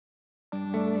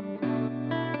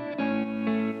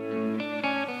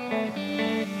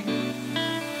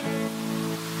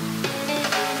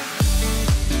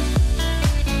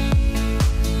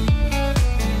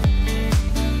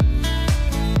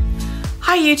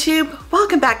YouTube,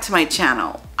 welcome back to my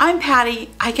channel. I'm Patty.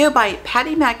 I go by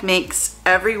Pattymac Makes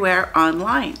everywhere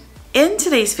online. In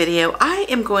today's video, I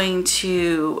am going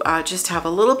to just have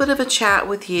a little bit of a chat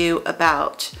with you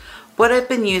about what I've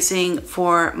been using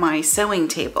for my sewing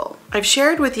table. I've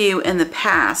shared with you in the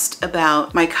past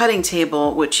about my cutting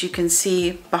table, which you can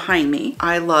see behind me.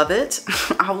 I love it.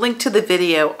 I'll link to the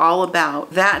video all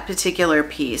about that particular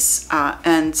piece.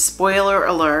 And spoiler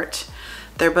alert,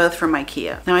 they're both from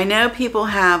Ikea. Now I know people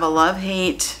have a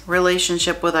love-hate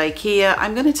relationship with Ikea.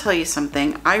 I'm gonna tell you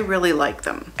something, I really like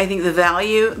them. I think the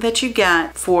value that you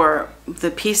get for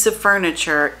the piece of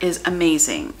furniture is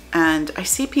amazing. And I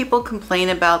see people complain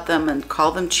about them and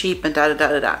call them cheap and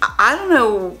da-da-da-da-da. I don't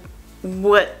know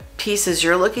what pieces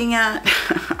you're looking at,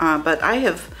 but I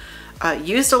have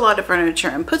used a lot of furniture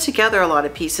and put together a lot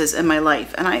of pieces in my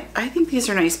life. And I think these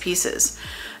are nice pieces.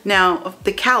 Now,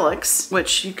 the calyx,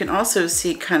 which you can also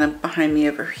see kind of behind me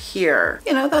over here,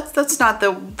 you know, that's not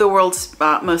the world's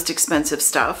most expensive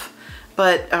stuff.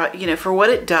 But, you know, for what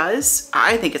it does,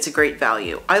 I think it's a great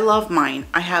value. I love mine.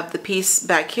 I have the piece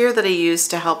back here that I use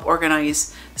to help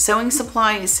organize sewing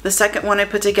supplies. The second one I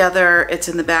put together, it's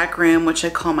in the back room, which I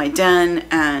call my den,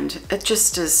 and it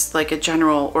just is like a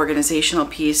general organizational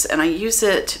piece. And I use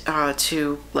it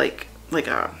to like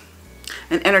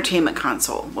an entertainment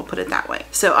console, we'll put it that way.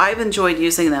 So I've enjoyed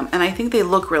using them and I think they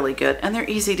look really good and they're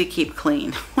easy to keep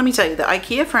clean. Let me tell you, the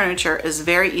Ikea furniture is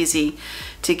very easy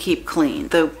to keep clean.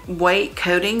 The white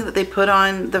coating that they put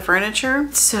on the furniture,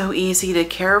 so easy to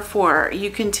care for.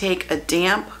 You can take a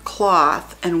damp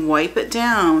cloth and wipe it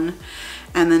down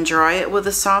and then dry it with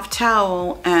a soft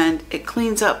towel and it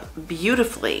cleans up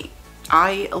beautifully.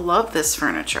 I love this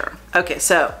furniture. Okay,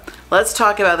 so let's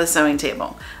talk about the sewing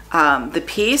table. The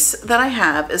piece that I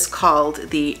have is called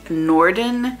the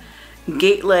Norden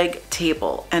Gateleg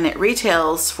Table and it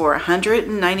retails for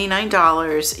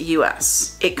 $199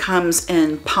 US. It comes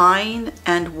in pine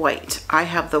and white. I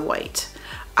have the white.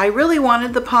 I really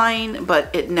wanted the pine,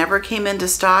 but it never came into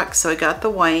stock, so I got the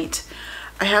white.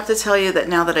 I have to tell you that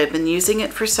now that I've been using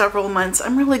it for several months,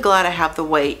 I'm really glad I have the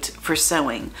white for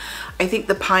sewing. I think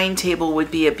the pine table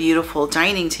would be a beautiful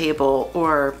dining table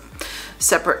or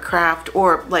separate craft,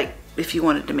 or like if you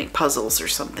wanted to make puzzles or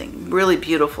something, really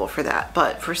beautiful for that.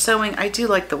 But for sewing, I do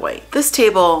like the white. This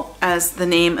table, as the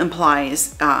name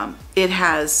implies, it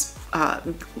has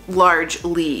large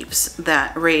leaves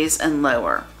that raise and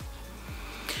lower.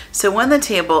 So when the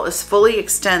table is fully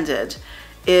extended,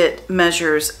 it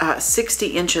measures 60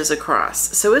 inches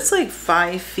across. So it's like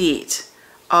 5 feet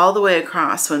all the way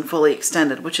across when fully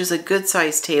extended, which is a good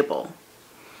sized table.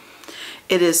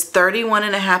 It is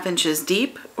 31.5 inches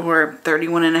deep or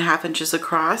 31.5 inches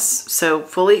across. So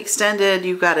fully extended,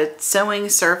 you've got a sewing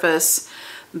surface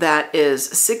that is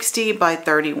 60 by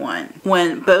 31.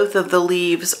 When both of the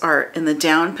leaves are in the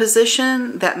down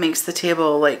position, that makes the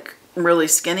table like really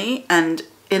skinny and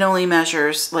it only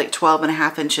measures like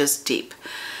 12.5 inches deep.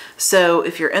 So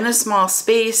if you're in a small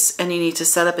space and you need to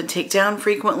set up and take down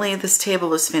frequently, this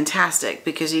table is fantastic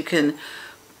because you can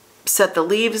set the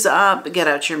leaves up, get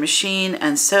out your machine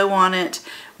and sew on it.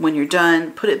 When you're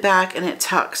done, put it back and it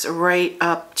tucks right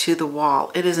up to the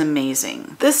wall. It is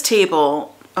amazing. This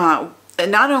table,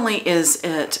 not only is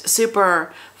it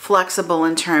super flexible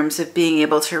in terms of being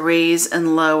able to raise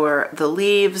and lower the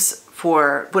leaves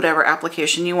for whatever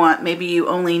application you want. Maybe you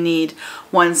only need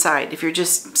one side. If you're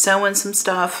just sewing some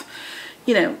stuff,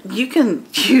 you know, you can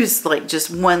use like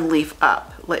just one leaf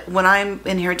up. Like when I'm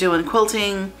in here doing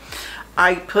quilting,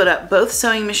 I put up both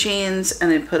sewing machines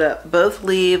and I put up both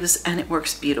leaves and it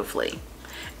works beautifully.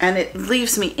 And it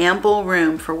leaves me ample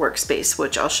room for workspace,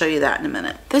 which I'll show you that in a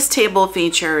minute. This table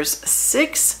features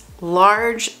 6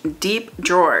 large, deep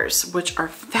drawers, which are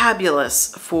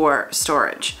fabulous for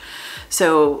storage.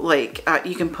 So like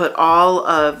you can put all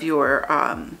of your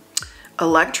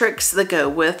electrics that go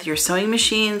with your sewing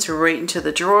machines right into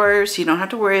the drawers. You don't have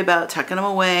to worry about tucking them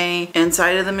away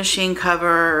inside of the machine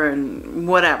cover and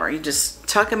whatever. You just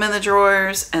tuck them in the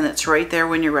drawers and it's right there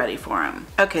when you're ready for them.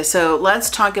 Okay, so let's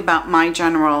talk about my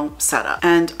general setup.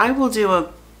 And I will do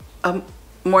a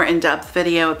more in-depth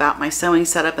video about my sewing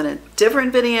setup in a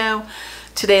different video.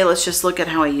 Today, let's just look at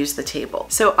how I use the table.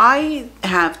 So I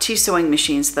have 2 sewing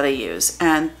machines that I use,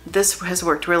 and this has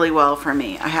worked really well for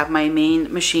me. I have my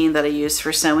main machine that I use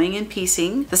for sewing and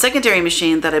piecing, the secondary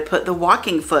machine that I put the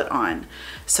walking foot on.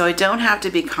 So I don't have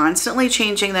to be constantly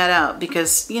changing that out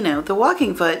because, you know, the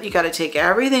walking foot, you got to take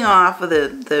everything off of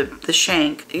the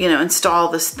shank, you know, install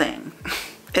this thing.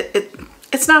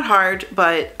 It's not hard,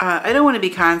 but I don't want to be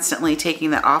constantly taking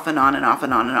that off and on and off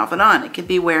and on and off and on. It could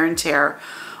be wear and tear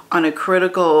on a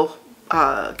critical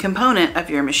component of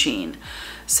your machine.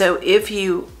 So if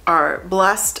you are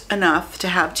blessed enough to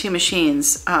have two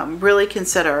machines, really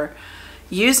consider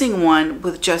using one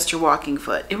with just your walking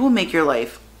foot. It will make your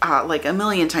life like a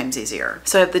million times easier.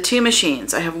 So I have the two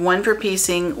machines. I have one for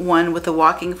piecing, one with a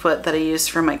walking foot that I use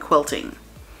for my quilting.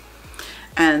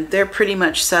 And they're pretty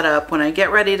much set up. When I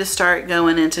get ready to start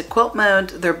going into quilt mode,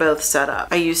 they're both set up.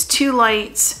 I use two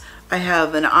lights. I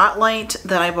have an Ott light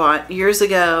that I bought years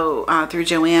ago through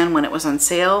Joann when it was on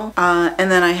sale.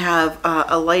 And then I have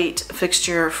a light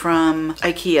fixture from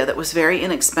Ikea that was very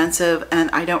inexpensive,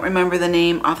 and I don't remember the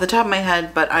name off the top of my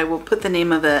head, but I will put the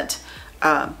name of it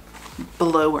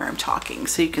below where I'm talking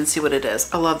so you can see what it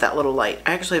is. I love that little light.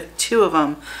 I actually have two of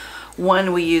them.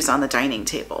 One we use on the dining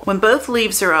table. When both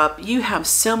leaves are up, you have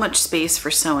so much space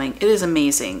for sewing. It is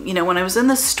amazing. You know, when I was in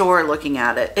the store looking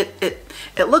at it,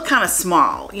 it looked kind of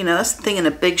small. You know, that's the thing in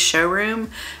a big showroom.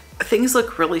 Things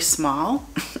look really small.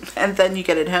 And then you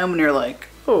get it home and you're like,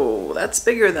 oh, that's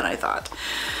bigger than I thought.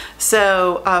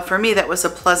 So for me, that was a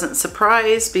pleasant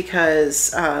surprise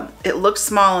because it looked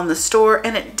small in the store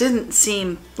and it didn't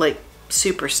seem like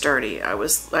super sturdy. I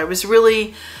was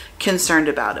really concerned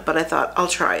about it, but I thought I'll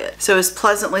try it. So I was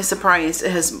pleasantly surprised.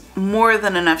 It has more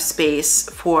than enough space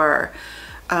for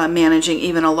managing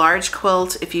even a large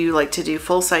quilt. If you like to do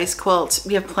full-size quilts,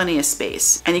 you have plenty of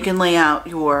space, and you can lay out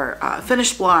your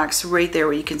finished blocks right there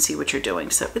where you can see what you're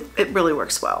doing. So it really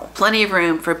works well. Plenty of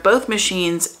room for both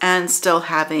machines and still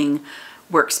having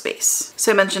workspace.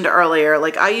 So I mentioned earlier,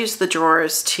 like I use the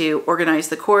drawers to organize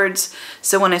the cords.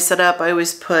 So when I set up, I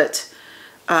always put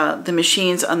the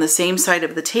machines on the same side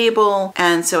of the table,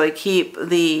 and so I keep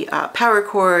the power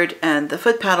cord and the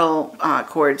foot pedal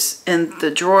cords in the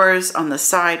drawers on the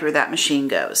side where that machine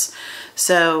goes.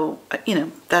 So, you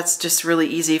know, that's just really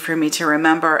easy for me to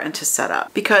remember and to set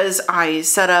up. Because I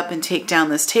set up and take down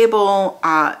this table,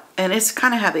 and it's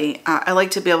kind of heavy, I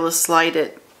like to be able to slide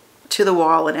it to the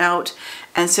wall and out,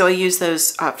 and so I use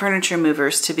those furniture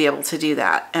movers to be able to do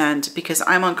that. And because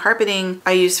I'm on carpeting,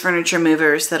 I use furniture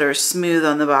movers that are smooth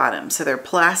on the bottom, so they're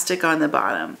plastic on the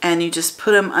bottom, and you just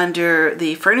put them under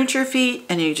the furniture feet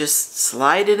and you just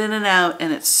slide it in and out,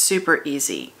 and it's super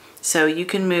easy. So you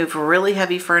can move really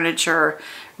heavy furniture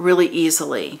really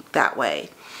easily that way.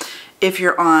 If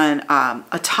you're on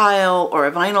a tile or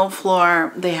a vinyl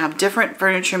floor, they have different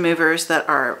furniture movers that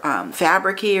are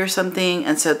fabric-y or something,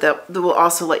 and so that will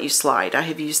also let you slide. I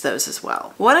have used those as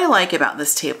well. What I like about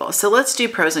this table, so let's do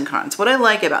pros and cons. What I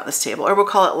like about this table, or we'll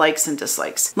call it likes and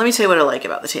dislikes. Let me tell you what I like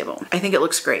about the table. I think it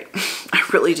looks great. I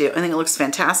really do. I think it looks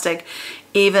fantastic.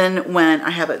 Even when I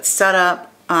have it set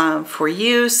up for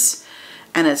use,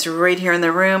 and it's right here in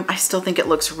the room, I still think it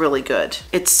looks really good.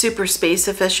 It's super space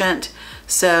efficient.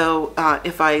 So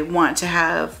if I want to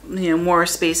have, you know, more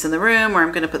space in the room, or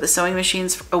I'm going to put the sewing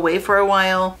machines away for a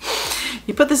while,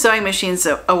 you put the sewing machines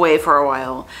away for a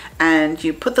while, and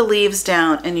you put the leaves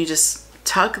down, and you just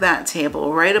tuck that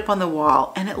table right up on the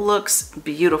wall, and it looks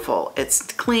beautiful. It's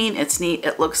clean, it's neat,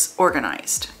 it looks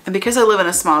organized. And because I live in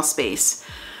a small space,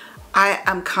 I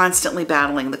am constantly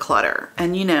battling the clutter.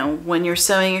 And you know, when you're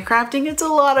sewing and crafting, it's a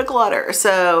lot of clutter.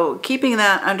 So keeping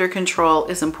that under control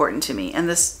is important to me, and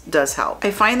this does help.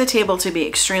 I find the table to be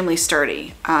extremely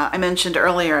sturdy. I mentioned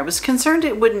earlier, I was concerned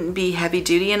it wouldn't be heavy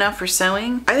duty enough for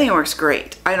sewing. I think it works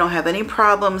great. I don't have any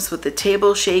problems with the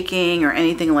table shaking or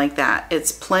anything like that.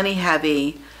 It's plenty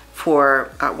heavy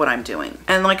for what I'm doing.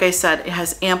 And like I said, it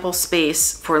has ample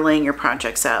space for laying your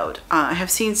projects out. I have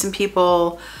seen some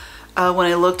people, when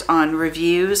I looked on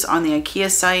reviews on the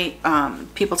Ikea site,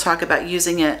 people talk about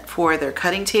using it for their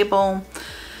cutting table.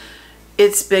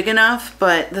 It's big enough,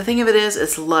 but the thing of it is,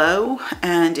 it's low,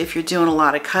 and if you're doing a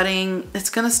lot of cutting,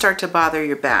 it's going to start to bother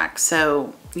your back.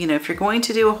 So, you know, if you're going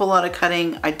to do a whole lot of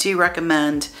cutting, I do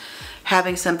recommend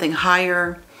having something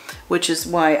higher, which is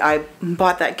why I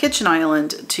bought that kitchen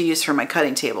island to use for my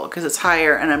cutting table, because it's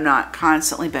higher and I'm not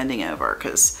constantly bending over,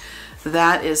 because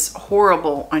that is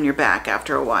horrible on your back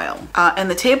after a while. And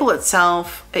the table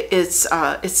itself, it's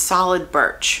solid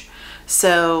birch.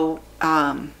 So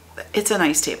it's a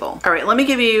nice table. All right, let me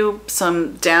give you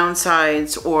some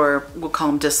downsides, or we'll call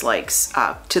them dislikes,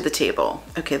 to the table.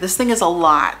 Okay, this thing is a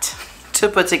lot to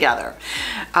put together.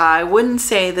 I wouldn't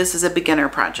say this is a beginner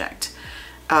project.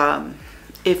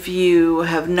 If you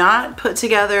have not put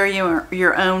together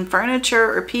your own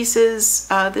furniture or pieces,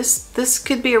 this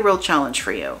could be a real challenge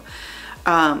for you.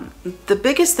 The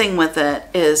biggest thing with it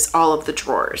is all of the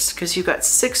drawers, because you've got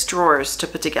 6 drawers to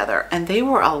put together, and they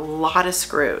were a lot of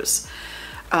screws.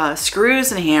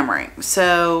 Screws and hammering.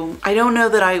 So I don't know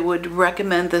that I would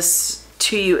recommend this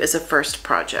to you as a first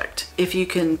project. If you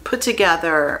can put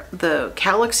together the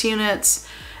calyx units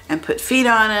and put feet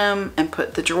on them and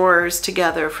put the drawers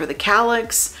together for the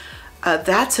calyx,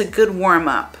 that's a good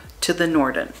warm-up to the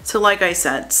Norden. So like I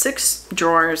said, 6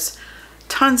 drawers,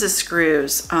 tons of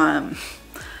screws. I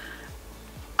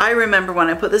remember when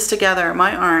I put this together,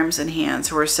 my arms and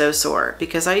hands were so sore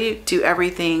because I do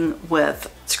everything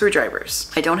with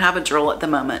screwdrivers. I don't have a drill at the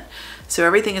moment, so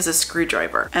everything is a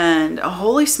screwdriver. And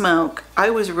holy smoke, I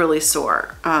was really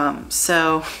sore.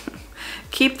 So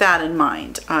keep that in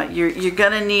mind. You're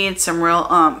gonna need some real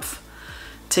oomph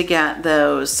to get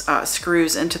those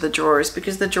screws into the drawers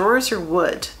because the drawers are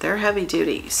wood. They're heavy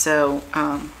duty, so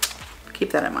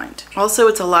keep that in mind. Also,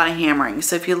 it's a lot of hammering.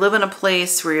 So if you live in a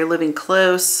place where you're living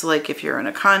close, like if you're in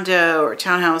a condo or a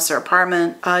townhouse or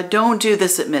apartment, don't do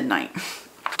this at midnight.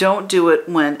 Don't do it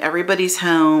when everybody's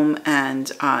home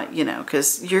and, you know,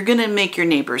 because you're gonna make your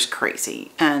neighbors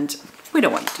crazy and we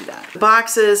don't want to do that. The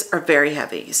boxes are very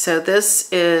heavy. So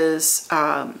this is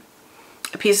a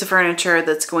piece of furniture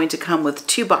that's going to come with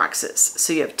 2 boxes.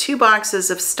 So you have 2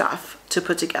 boxes of stuff to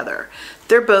put together.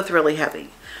 They're both really heavy.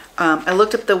 I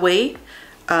looked up the weight.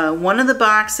 One of the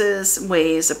boxes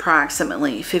weighs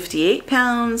approximately 58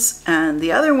 pounds and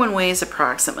the other one weighs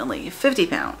approximately 50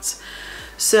 pounds.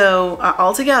 So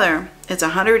altogether, it's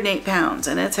 108 pounds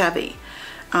and it's heavy.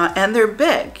 And they're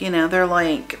big, you know, they're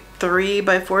like 3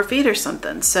 by 4 feet or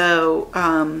something. So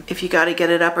if you got to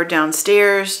get it up or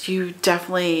downstairs, you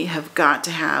definitely have got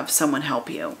to have someone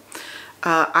help you.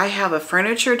 I have a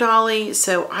furniture dolly,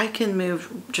 so I can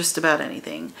move just about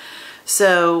anything.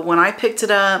 So when I picked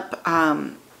it up,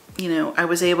 you know, I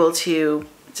was able to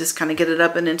just kind of get it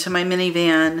up and into my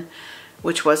minivan,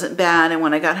 which wasn't bad. And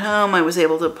when I got home, I was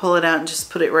able to pull it out and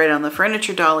just put it right on the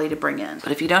furniture dolly to bring in.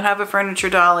 But if you don't have a furniture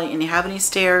dolly and you have any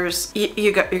stairs,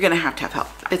 you're gonna have to have help.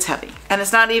 It's heavy. And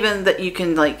it's not even that you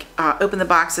can like open the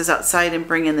boxes outside and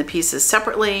bring in the pieces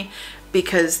separately,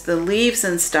 because the leaves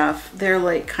and stuff, they're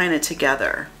like kind of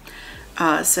together.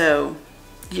 So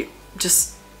you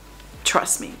just,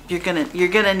 trust me, you're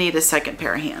gonna need a second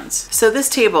pair of hands. So this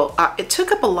table, it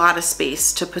took up a lot of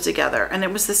space to put together, and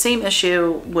it was the same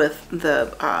issue with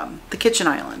the kitchen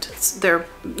island. They're,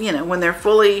 you know, when they're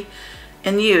fully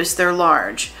in use, they're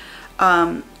large.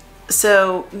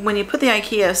 So when you put the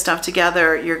Ikea stuff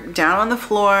together, you're down on the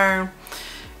floor.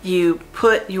 You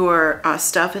put your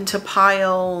stuff into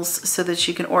piles so that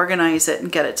you can organize it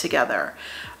and get it together.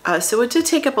 So it did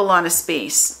take up a lot of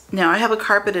space. Now I have a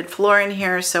carpeted floor in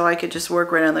here, so I could just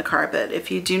work right on the carpet. If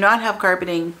you do not have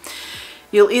carpeting,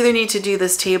 you'll either need to do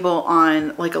this table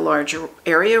on like a larger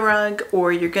area rug,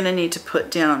 or you're gonna need to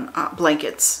put down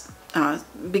blankets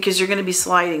because you're gonna be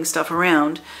sliding stuff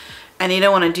around, and you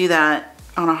don't wanna do that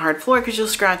on a hard floor because you'll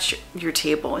scratch your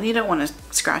table, and you don't want to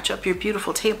scratch up your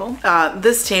beautiful table.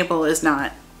 This table is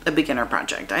not a beginner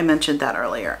project. I mentioned that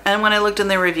earlier. And when I looked in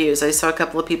the reviews, I saw a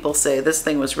couple of people say this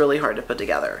thing was really hard to put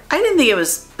together. I didn't think it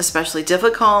was especially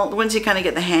difficult. Once you kind of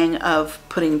get the hang of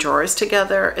putting drawers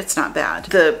together, it's not bad.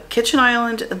 The kitchen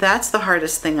island, that's the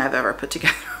hardest thing I've ever put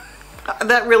together.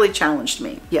 That really challenged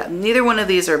me. Yeah, neither one of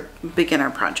these are beginner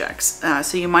projects,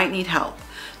 so you might need help.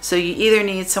 So you either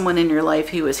need someone in your life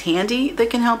who is handy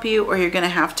that can help you, or you're gonna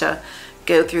have to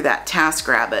go through that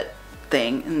TaskRabbit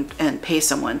thing and pay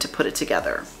someone to put it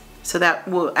together. So that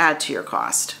will add to your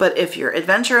cost. But if you're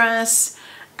adventurous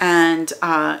and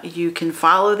you can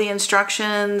follow the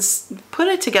instructions, put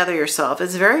it together yourself.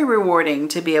 It's very rewarding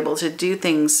to be able to do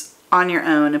things on your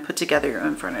own and put together your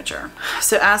own furniture.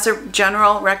 So as a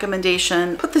general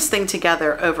recommendation, put this thing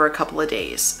together over a couple of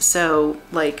days. So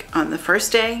like on the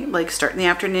first day, like start in the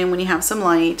afternoon when you have some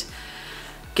light,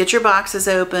 get your boxes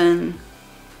open,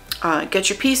 get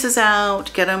your pieces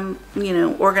out, get them, you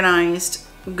know, organized,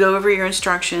 go over your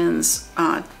instructions,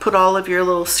 put all of your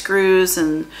little screws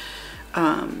and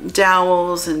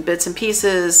dowels and bits and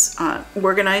pieces,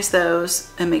 organize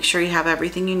those and make sure you have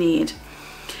everything you need.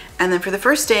 And then for the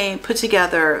first day, put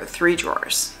together 3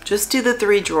 drawers. Just do the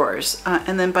 3 drawers.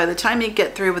 And then by the time you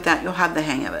get through with that, you'll have the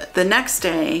hang of it. The next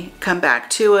day, come back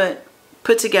to it,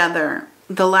 put together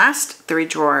the last 3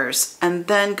 drawers, and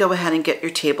then go ahead and get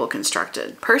your table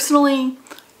constructed. Personally,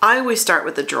 I always start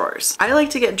with the drawers. I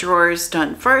like to get drawers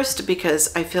done first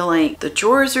because I feel like the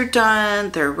drawers are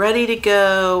done, they're ready to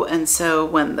go, and so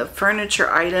when the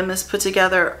furniture item is put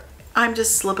together, I'm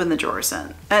just slipping the drawers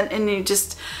in. And you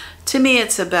just, to me,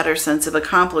 it's a better sense of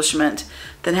accomplishment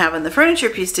than having the furniture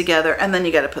piece together and then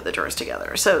you got to put the drawers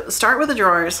together. So start with the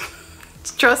drawers.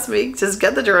 Trust me, just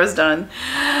get the drawers done.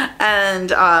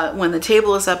 And when the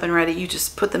table is up and ready, you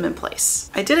just put them in place.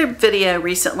 I did a video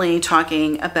recently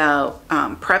talking about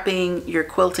prepping your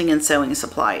quilting and sewing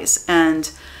supplies. And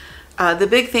The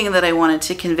big thing that I wanted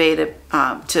to convey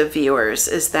to viewers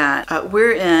is that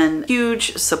we're in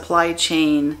huge supply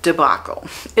chain debacle.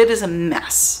 It is a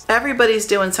mess. Everybody's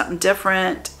doing something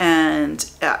different, and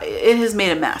it has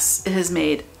made a mess. It has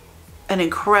made an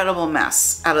incredible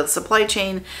mess out of the supply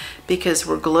chain because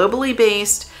we're globally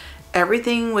based.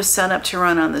 Everything was set up to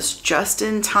run on this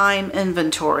just-in-time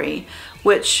inventory,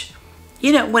 which,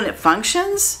 you know, when it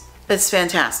functions, it's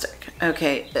fantastic.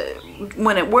 Okay,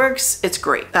 when it works, it's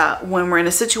great. When we're in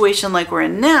a situation like we're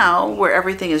in now, where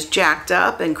everything is jacked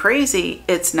up and crazy,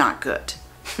 it's not good.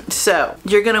 So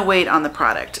you're gonna wait on the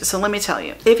product. So let me tell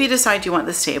you, if you decide you want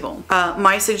this table,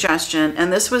 my suggestion,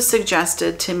 and this was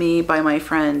suggested to me by my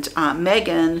friend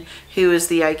Megan, who is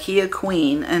the Ikea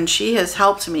queen, and she has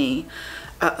helped me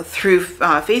through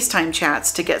FaceTime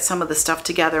chats to get some of the stuff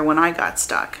together when I got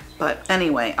stuck. But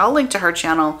anyway, I'll link to her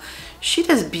channel. She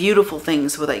does beautiful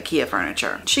things with Ikea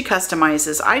furniture. She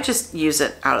customizes. I just use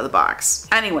it out of the box.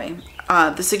 Anyway,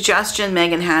 the suggestion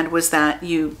Megan had was that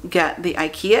you get the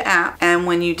Ikea app, and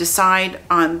when you decide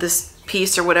on this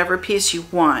piece or whatever piece you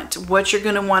want, what you're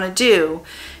gonna wanna do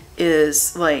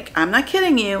is, like, I'm not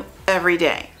kidding you, every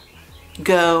day,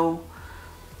 go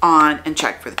on and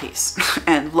check for the piece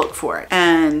and look for it.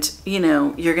 And, you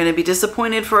know, you're gonna be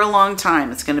disappointed for a long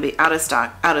time. It's gonna be out of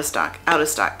stock, out of stock, out of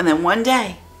stock. And then one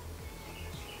day,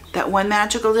 that one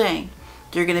magical day,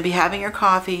 you're gonna be having your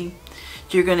coffee,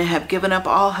 you're gonna have given up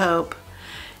all hope,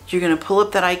 you're gonna pull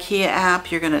up that Ikea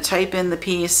app, you're gonna type in the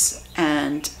piece,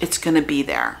 and it's gonna be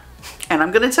there. And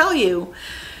I'm gonna tell you,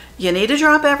 you need to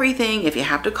drop everything. If you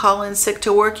have to call in sick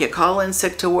to work, you call in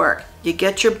sick to work. You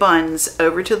get your buns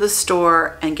over to the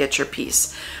store and get your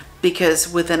piece.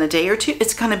 Because within a day or two,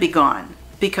 it's gonna be gone.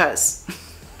 Because,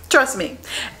 trust me,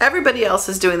 everybody else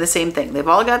is doing the same thing. They've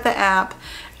all got the app,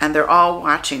 and they're all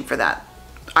watching for that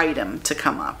item to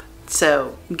come up.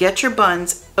 So get your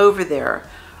buns over there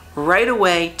right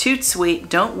away, toot sweet,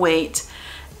 don't wait,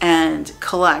 and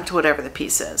collect whatever the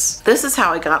piece is. This is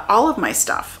how I got all of my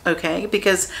stuff, okay?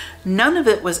 Because none of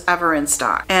it was ever in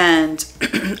stock. And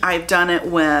I've done it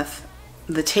with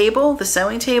the table, the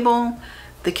sewing table,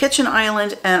 the kitchen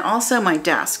island, and also my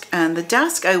desk. And the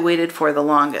desk I waited for the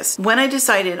longest. When I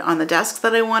decided on the desk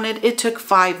that I wanted, it took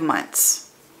 5 months.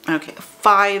 Okay,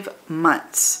 5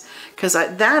 months. Because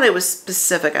that it was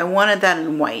specific. I wanted that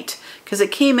in white. Because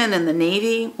it came in the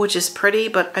navy, which is pretty,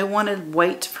 but I wanted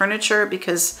white furniture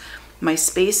because my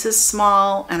space is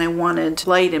small and I wanted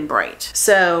light and bright.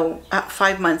 So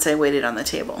 5 months I waited on the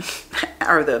table,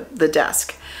 or the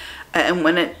desk. And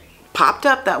when it popped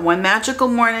up that one magical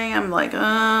morning, I'm like,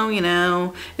 oh, you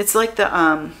know, it's like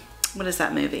the, what is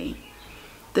that movie?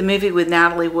 The movie with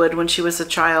Natalie Wood when she was a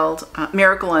child,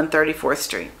 Miracle on 34th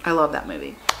Street. I love that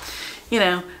movie. You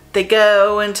know, they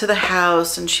go into the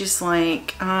house and she's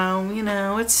like, oh, you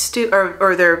know, it's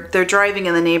or they're driving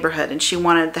in the neighborhood and she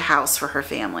wanted the house for her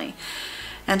family.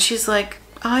 And she's like,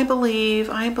 I believe,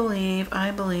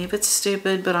 it's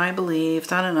stupid, but I believe,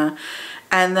 da da da.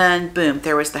 And then boom,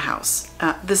 there was the house.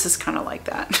 This is kind of like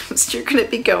that. So you're gonna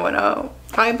be going, oh,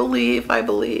 I believe.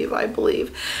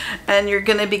 And you're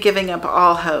gonna be giving up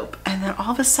all hope. And then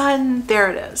all of a sudden,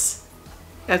 there it is.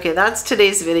 Okay, that's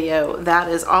today's video. That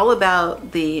is all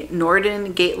about the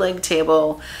Norden Gateleg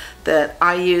Table that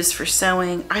I use for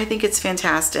sewing. I think it's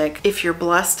fantastic. If you're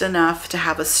blessed enough to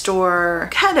have a store,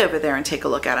 head over there and take a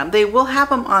look at them. They will have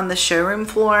them on the showroom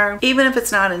floor. Even if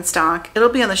it's not in stock, it'll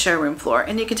be on the showroom floor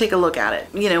and you can take a look at it.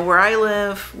 You know, where I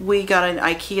live, we got an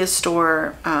Ikea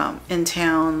store in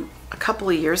town a couple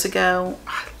of years ago.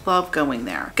 I love going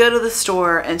there. Go to the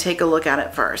store and take a look at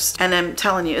it first. And I'm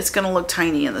telling you, it's gonna look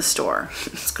tiny in the store.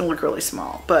 It's gonna look really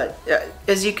small, but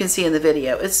as you can see in the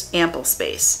video, it's ample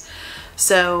space.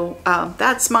 So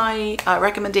that's my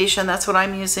recommendation. That's what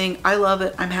I'm using. I love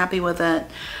it. I'm happy with it.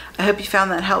 I hope you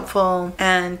found that helpful.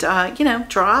 And, you know,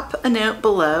 drop a note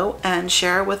below and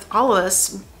share with all of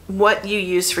us what you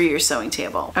use for your sewing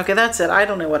table. Okay, that's it. I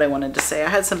don't know what I wanted to say. I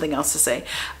had something else to say.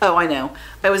 Oh, I know.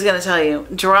 I was going to tell you,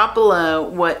 drop below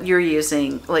what you're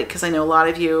using. Like, because I know a lot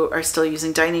of you are still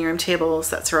using dining room tables.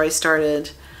 That's where I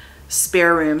started.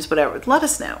 Spare rooms, whatever. Let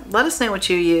us know. Let us know what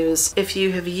you use. If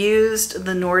you have used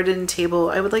the Norden table,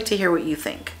 I would like to hear what you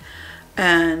think.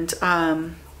 And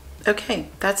okay,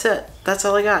 that's it. That's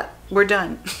all I got. We're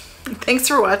done. Thanks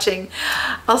for watching.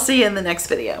 I'll see you in the next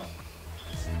video.